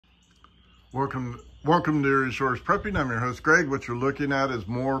Welcome to Resource Prepping. I'm your host, Greg. What you're looking at is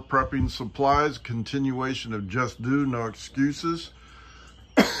more prepping supplies, continuation of Just Do, No Excuses.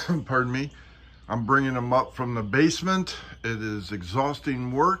 Pardon me. I'm bringing them up from the basement. It is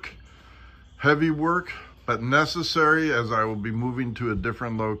exhausting work, heavy work, but necessary as I will be moving to a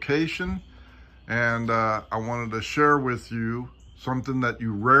different location. And I wanted to share with you something that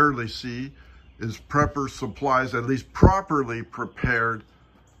you rarely see is prepper supplies, at least properly prepared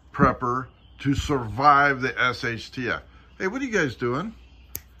prepper to survive the SHTF. Hey, what are you guys doing?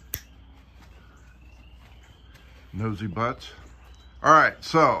 Nosy butts. All right,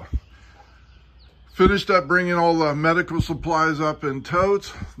 so finished up bringing all the medical supplies up in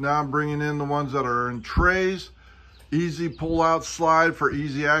totes. Now I'm bringing in the ones that are in trays. Easy pull-out slide for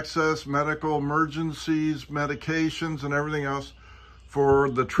easy access, medical emergencies, medications, and everything else for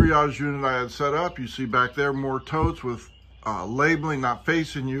the triage unit I had set up. You see back there more totes with labeling not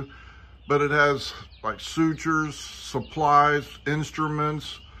facing you, but it has like sutures, supplies,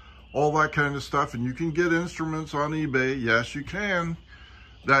 instruments, all that kind of stuff. And you can get instruments on eBay. Yes, you can.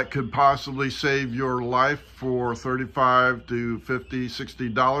 That could possibly save your life for $35 to $50,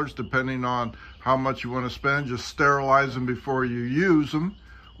 $60, depending on how much you want to spend. Just sterilize them before you use them,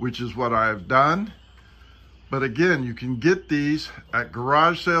 which is what I've done. But again, you can get these at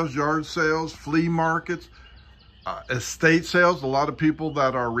garage sales, yard sales, flea markets, estate sales. A lot of people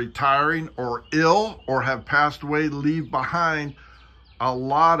that are retiring or ill or have passed away leave behind a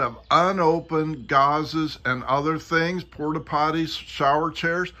lot of unopened gauzes and other things, porta potties, shower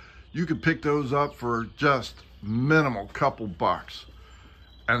chairs. You could pick those up for just minimal couple bucks.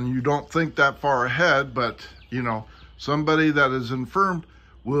 And you don't think that far ahead, but you know, somebody that is infirm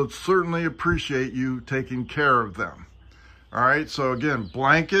will certainly appreciate you taking care of them. All right, so again,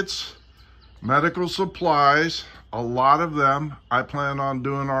 blankets, medical supplies, a lot of them. I plan on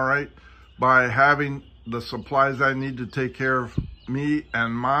doing all right by having the supplies I need to take care of me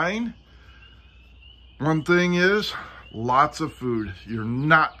and mine. One thing is, lots of food. You're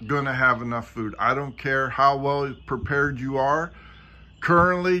not gonna have enough food. I don't care how well prepared you are.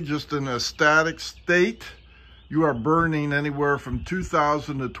 Currently, just in a static state, you are burning anywhere from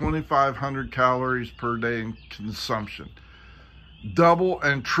 2,000 to 2,500 calories per day in consumption. Double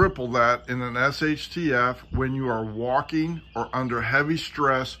and triple that in an SHTF when you are walking or under heavy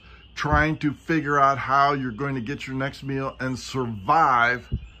stress, trying to figure out how you're going to get your next meal and survive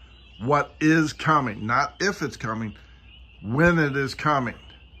what is coming. Not if it's coming, when it is coming.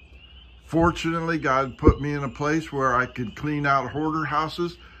 Fortunately, God put me in a place where I could clean out hoarder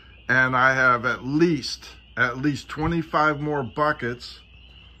houses, and I have at least 25 more buckets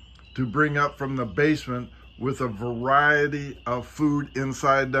to bring up from the basement with a variety of food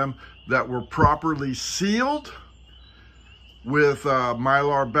inside them that were properly sealed with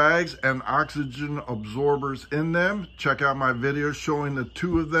Mylar bags and oxygen absorbers in them. Check out my video showing the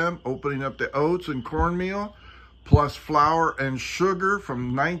two of them, opening up the oats and cornmeal, plus flour and sugar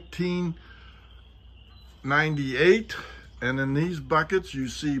from 1998. And in these buckets, you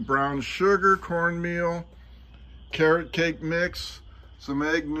see brown sugar, cornmeal, carrot cake mix, some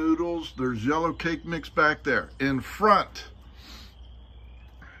egg noodles. There's yellow cake mix back there. In front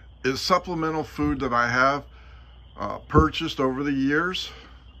is supplemental food that I have purchased over the years.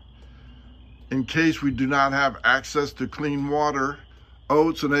 In case we do not have access to clean water,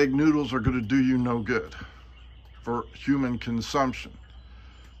 oats and egg noodles are going to do you no good for human consumption.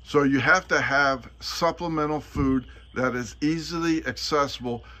 So you have to have supplemental food that is easily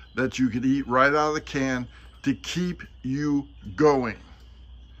accessible, that you could eat right out of the can to keep you going.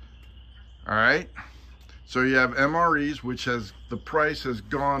 All right, so you have MREs, which the price has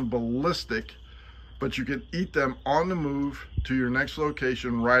gone ballistic, but you can eat them on the move to your next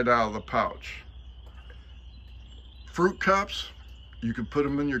location right out of the pouch. Fruit cups, you can put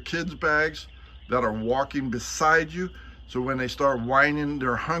them in your kids' bags that are walking beside you, so when they start whining,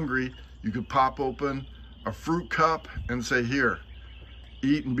 they're hungry, you could pop open a fruit cup and say, here,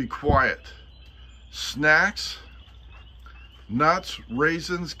 eat and be quiet. Snacks, nuts,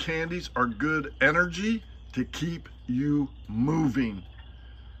 raisins, candies are good energy to keep you moving.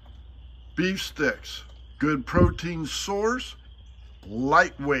 Beef sticks, good protein source,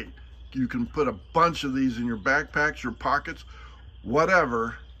 lightweight. You can put a bunch of these in your backpacks, your pockets,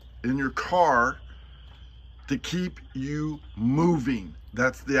 whatever, in your car to keep you moving.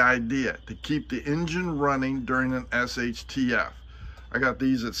 That's the idea, to keep the engine running during an SHTF. I got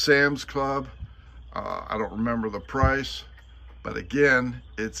these at Sam's Club. I don't remember the price, but again,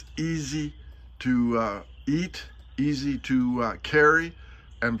 it's easy to eat, easy to carry,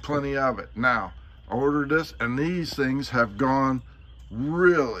 and plenty of it. Now, I ordered this, and these things have gone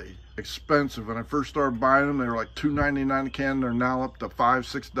really expensive. When I first started buying them, they were like $2.99 a can. They're now up to $5,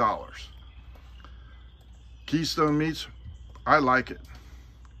 $6. Keystone meats, I like it.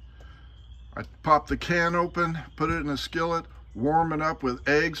 I pop the can open, put it in a skillet, warm it up with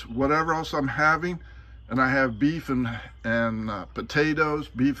eggs, whatever else I'm having, and I have beef and potatoes,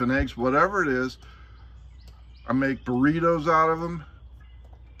 beef and eggs, whatever it is. I make burritos out of them.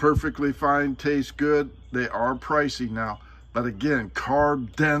 Perfectly fine, tastes good. They are pricey now, but again,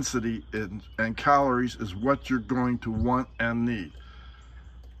 carb density and calories is what you're going to want and need.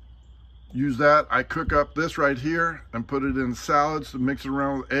 Use that. I cook up this right here and put it in salads to mix it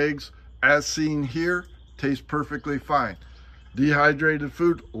around with eggs. As seen here, tastes perfectly fine. Dehydrated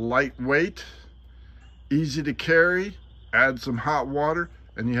food, lightweight, easy to carry. Add some hot water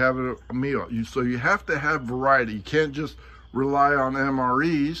and you have a meal. So you have to have variety. You can't just rely on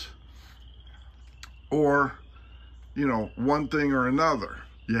MREs or, you know, one thing or another.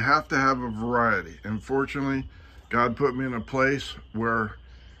 You have to have a variety. And fortunately, God put me in a place where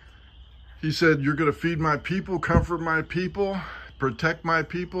he said, you're going to feed my people, comfort my people, protect my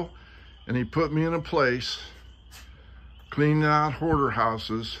people. And he put me in a place cleaning out hoarder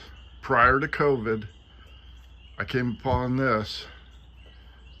houses prior to COVID. I came upon this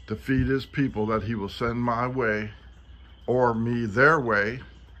to feed his people that he will send my way or me their way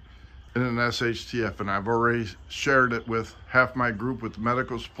in an SHTF. And I've already shared it with half my group with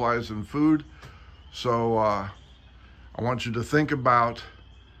medical supplies and food. So I want you to think about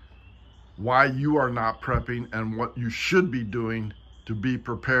why you are not prepping and what you should be doing to be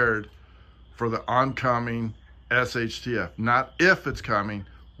prepared for the oncoming SHTF. Not if it's coming,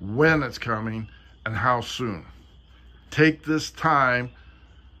 when it's coming, and how soon. Take this time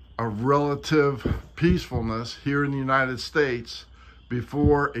of relative peacefulness here in the United States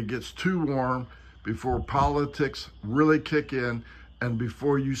before it gets too warm, before politics really kick in, and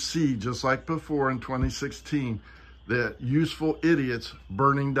before you see, just like before in 2016, the useful idiots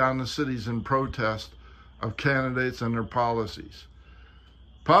burning down the cities in protest of candidates and their policies.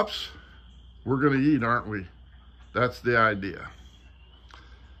 Pups, we're going to eat, aren't we? That's the idea.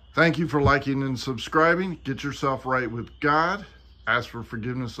 Thank you for liking and subscribing. Get yourself right with God. Ask for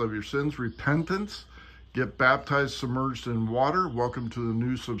forgiveness of your sins, repentance. Get baptized, submerged in water. Welcome to the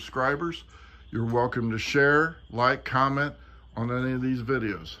new subscribers. You're welcome to share, like, comment on any of these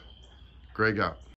videos. Greg out.